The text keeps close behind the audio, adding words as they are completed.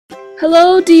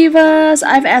Hello divas!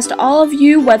 I've asked all of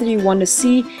you whether you want to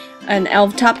see an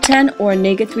E.L.F top 10 or a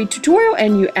negative 3 tutorial,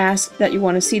 and you asked that you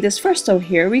want to see this first, so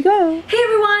here we go. Hey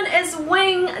everyone, it's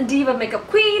Wing, Diva Makeup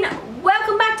Queen.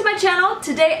 Welcome back to my channel.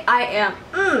 Today I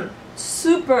am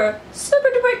super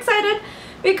duper excited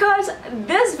because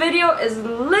this video is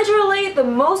literally the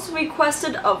most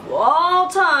requested of all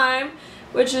time,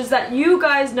 which is that you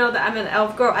guys know that I'm an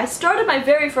E.L.F girl. I started my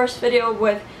very first video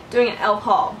with doing an E.L.F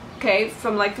haul, okay,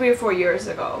 from like 3 or 4 years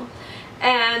ago.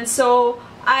 And so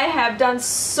I have done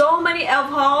so many E.L.F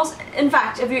hauls. In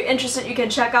fact, if you're interested, you can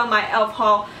check out my E.L.F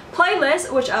haul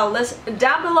playlist, which I'll list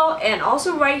down below and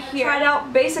also right here. Tried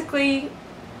out basically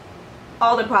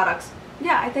all the products.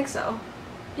 Yeah, I think so.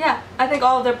 Yeah, I think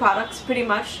all of their products pretty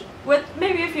much, with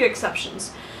maybe a few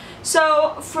exceptions.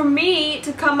 So for me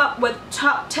to come up with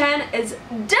top 10 is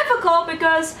difficult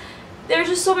because there's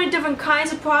just so many different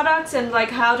kinds of products and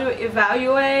like how to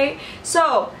evaluate.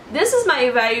 So this is my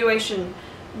evaluation.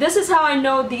 This is how I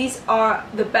know these are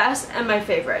the best and my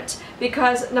favorite,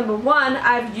 because number one,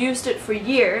 I've used it for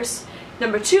years.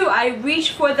 Number two, I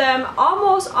reach for them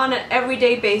almost on an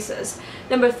everyday basis.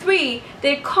 Number three,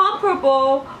 they're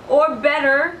comparable or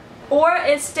better, or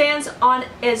it stands on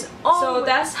its own. So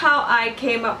that's how I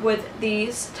came up with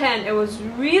these 10. It was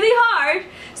really hard.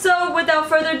 So without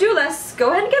further ado, let's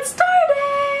go ahead and get started.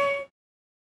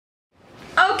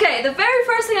 Okay, the very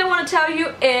first thing I want to tell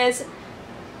you is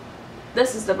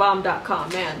this is the bomb.com,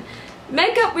 man.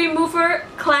 Makeup remover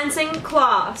cleansing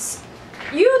cloths.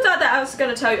 You thought that I was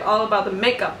going to tell you all about the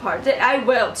makeup part. I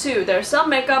will too. There's some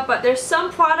makeup, but there's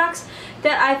some products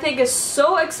that I think is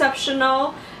so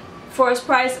exceptional for its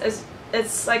price.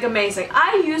 It's like amazing.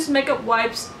 I use makeup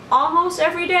wipes almost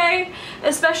every day,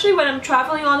 especially when I'm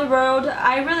traveling on the road.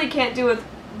 I really can't do with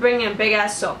bringing in big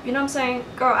ass soap. You know what I'm saying?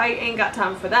 Girl, I ain't got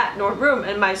time for that, nor room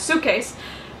in my suitcase.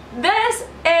 This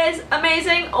is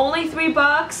amazing, only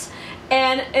 $3,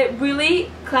 and it really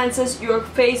cleanses your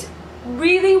face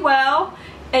really well,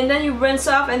 and then you rinse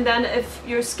off, and then if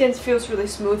your skin feels really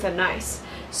smooth and nice.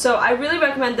 So I really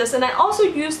recommend this, and I also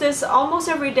use this almost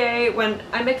every day when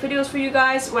I make videos for you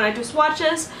guys, when I do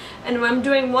swatches, and when I'm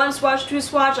doing one swatch, two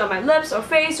swatch on my lips or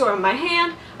face or on my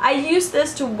hand. I use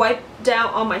this to wipe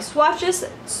down all my swatches,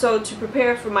 so to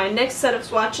prepare for my next set of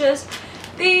swatches.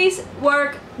 These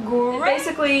work great. It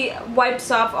basically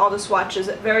wipes off all the swatches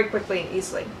very quickly and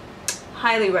easily.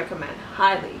 Highly recommend,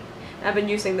 highly. I've been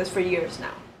using this for years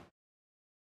now.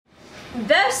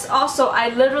 This also I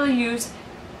literally use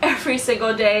every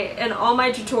single day in all my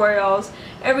tutorials,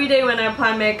 every day when I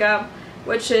apply makeup,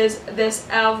 which is this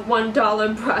E.L.F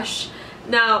 $1 brush.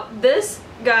 Now this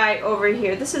guy over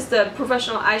here, this is the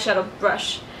professional eyeshadow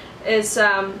brush, is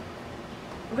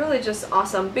really just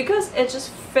awesome because it just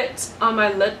fits on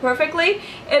my lid perfectly.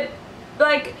 It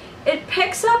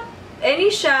picks up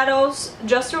any shadows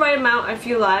just the right amount, I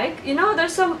feel like. You know,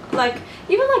 there's some like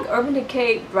even like Urban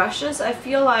Decay brushes, I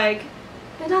feel like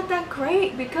they're not that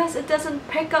great because it doesn't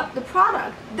pick up the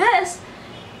product. This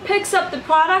picks up the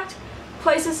product,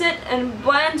 places it, and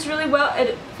blends really well.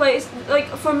 It plays, like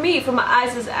for me, for my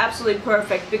eyes, is absolutely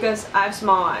perfect because I have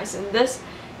small eyes, and this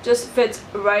just fits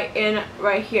right in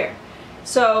right here.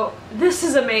 So this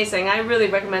is amazing. I really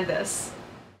recommend this.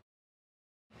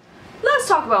 Let's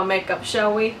talk about makeup,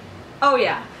 shall we? Oh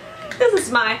yeah, this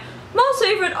is my most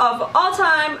favorite of all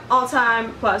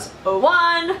time plus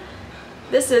one.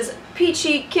 This is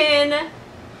Peachy Kin.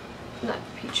 Not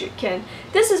Peachy Kin.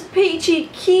 This is Peachy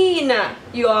Keen,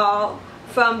 you all,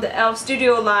 from the E.L.F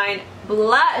Studio line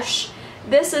blush.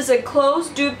 This is a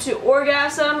closed dupe to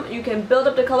orgasm. You can build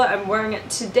up the color. I'm wearing it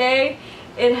today.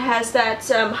 It has that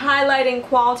highlighting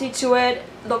quality to it.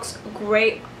 Looks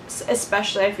great,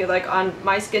 especially I feel like on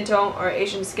my skin tone or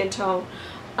Asian skin tone.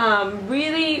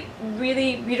 Really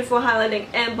beautiful highlighting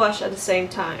and blush at the same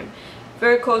time.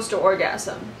 Very close to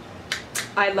orgasm.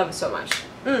 I love it so much.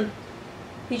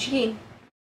 Peachy Keen.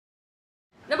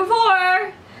 Number 4.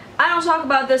 I don't talk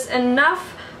about this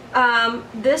enough.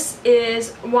 This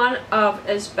is one of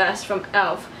its best from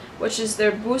E.L.F, which is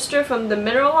their booster from the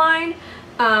mineral line.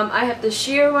 I have the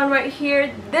sheer one right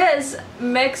here. This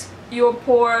makes your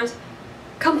pores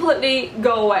completely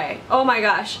go away. Oh my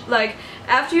gosh. Like,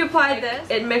 after you apply this,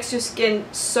 it makes your skin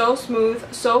so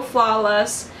smooth, so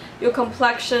flawless. Your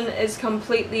complexion is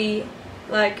completely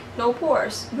like no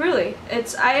pores. Really.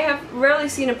 I have rarely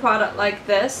seen a product like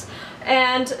this.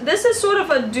 And this is sort of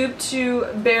a dupe to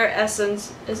Bare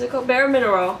Essence. Is it called Bare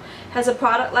Mineral? Has a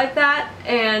product like that,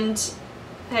 and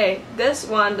hey, this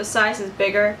one, the size is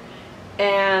bigger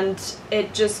and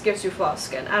it just gives you flawless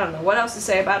skin. I don't know what else to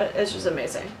say about it. It's just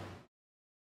amazing.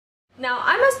 Now,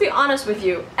 I must be honest with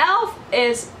you, E.L.F.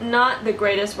 is not the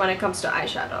greatest when it comes to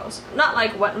eyeshadows. Not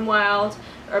like Wet n Wild,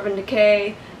 Urban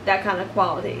Decay, that kind of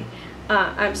quality.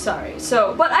 I'm sorry.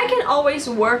 But I can always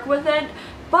work with it.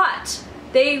 But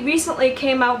they recently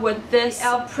came out with this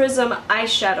E.L.F. Prism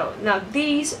eyeshadow. Now,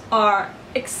 these are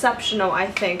exceptional, I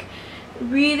think.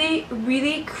 Really,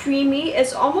 really creamy.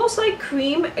 It's almost like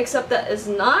cream, except that it's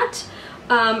not.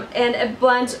 And it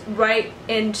blends right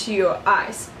into your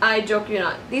eyes. I joke you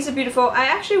not. These are beautiful. I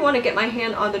actually want to get my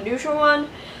hand on the neutral one,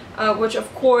 which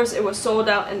of course it was sold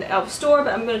out in the E.L.F. store,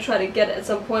 but I'm going to try to get it at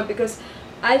some point because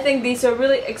I think these are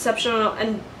really exceptional,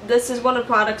 and this is one of the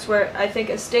products where I think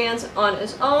it stands on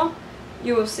its own.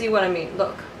 You will see what I mean.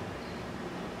 Look.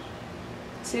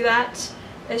 See that?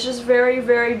 It's just very,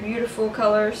 very beautiful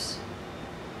colors.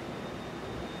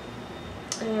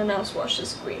 And I'll swatch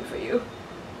this green for you.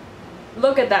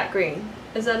 Look at that green.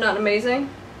 Is that not amazing?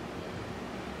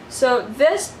 So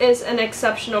this is an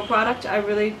exceptional product. I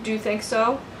really do think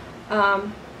so.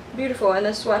 Beautiful, and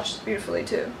this swatches beautifully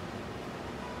too.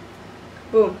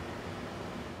 Boom.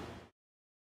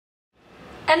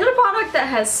 Another product that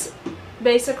has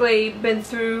basically been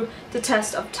through the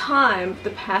test of time the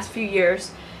past few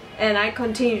years, and I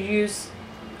continue to use,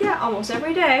 almost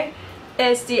every day,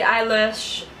 is the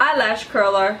eyelash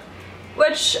curler,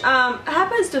 which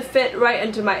happens to fit right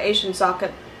into my Asian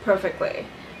socket perfectly.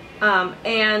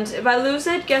 And if I lose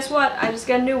it, guess what? I just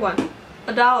get a new one.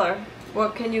 $1.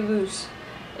 What can you lose?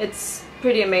 It's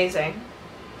pretty amazing.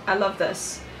 I love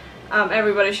this.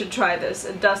 Everybody should try this.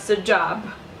 It does the job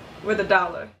with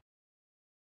 $1.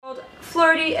 Called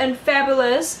Flirty and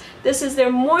Fabulous. This is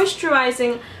their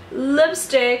moisturizing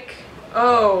lipstick.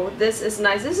 Oh, this is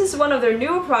nice. This is one of their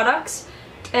newer products,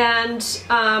 and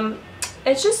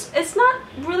it's not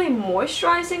really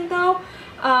moisturizing though.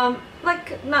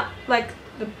 Not like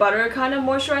the butter kind of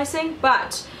moisturizing,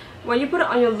 but when you put it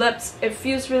on your lips, it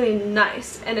feels really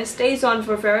nice, and it stays on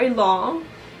for very long,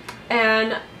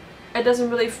 and it doesn't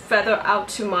really feather out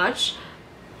too much.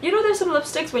 You know, there's some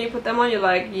lipsticks when you put them on, you're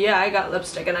like, yeah, I got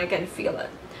lipstick, and I can feel it.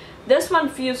 This one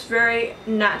feels very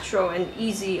natural and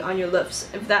easy on your lips,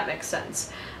 if that makes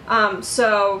sense.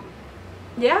 So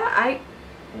yeah, I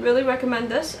really recommend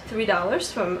this.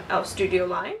 $3 from E.L.F. Studio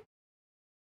line.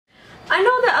 I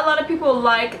know that a lot of people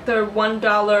like their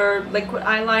 $1 liquid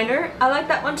eyeliner. I like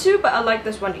that one too, but I like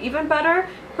this one even better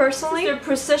personally. Their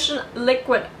Precision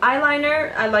Liquid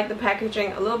Eyeliner. I like the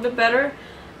packaging a little bit better.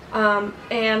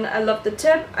 And I love the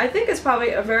tip. I think it's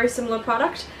probably a very similar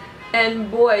product.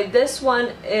 And boy, this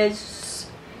one is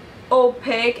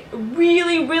opaque,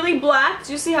 really, really black.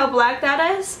 Do you see how black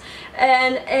that is?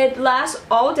 And it lasts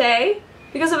all day.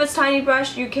 Because of its tiny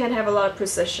brush, you can have a lot of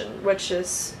precision, which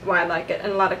is why I like it,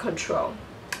 and a lot of control.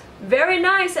 Very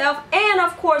nice, E.L.F. And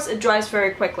of course, it dries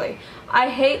very quickly. I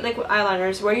hate liquid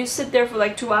eyeliners where you sit there for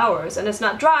like 2 hours and it's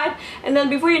not dried, and then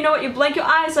before you know it, you blink your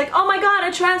eyes like, oh my god,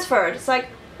 it transferred. It's like,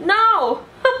 no!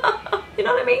 You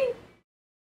know what I mean?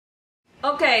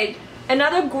 Okay,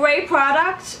 another great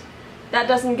product that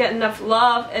doesn't get enough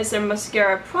love is their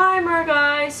mascara primer,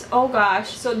 guys. Oh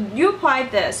gosh, so you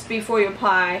applied this before you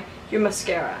apply your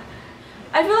mascara.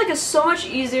 I feel like it's so much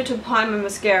easier to apply my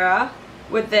mascara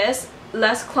with this,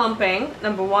 less clumping,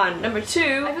 number one. Number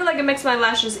two, I feel like it makes my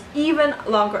lashes even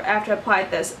longer after I applied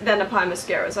this than apply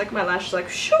mascara. It's like my lashes like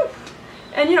shoo!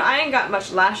 And you know, I ain't got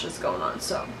much lashes going on,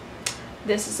 so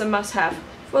this is a must-have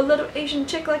for a little Asian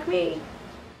chick like me.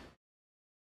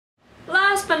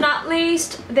 Last but not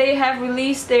least, they have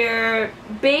released their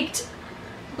baked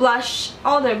blush,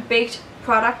 all their baked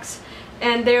products,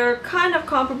 and they're kind of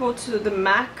comparable to the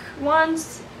MAC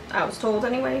ones, I was told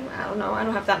anyway. I don't know, I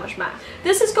don't have that much MAC.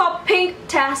 This is called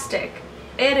Pinktastic.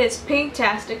 It is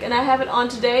Pinktastic, and I have it on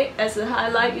today as a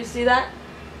highlight. You see that?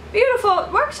 Beautiful.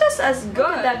 It works just as good.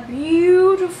 Look at that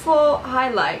beautiful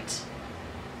highlight.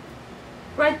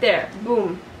 Right there.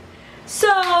 Boom.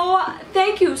 So,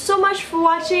 thank you so much for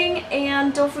watching,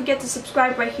 and don't forget to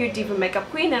subscribe right here, Diva Makeup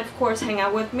Queen, and of course hang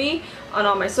out with me on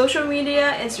all my social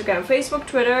media, Instagram, Facebook,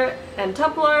 Twitter, and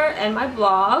Tumblr, and my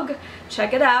blog.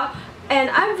 Check it out. And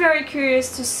I'm very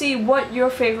curious to see what your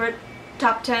favorite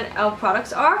top 10 E.L.F.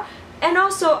 products are, and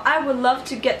also I would love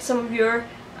to get some of your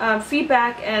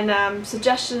feedback and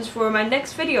suggestions for my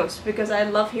next videos, because I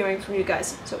love hearing from you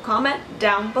guys. So comment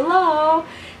down below.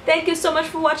 Thank you so much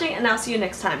for watching, and I'll see you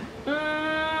next time.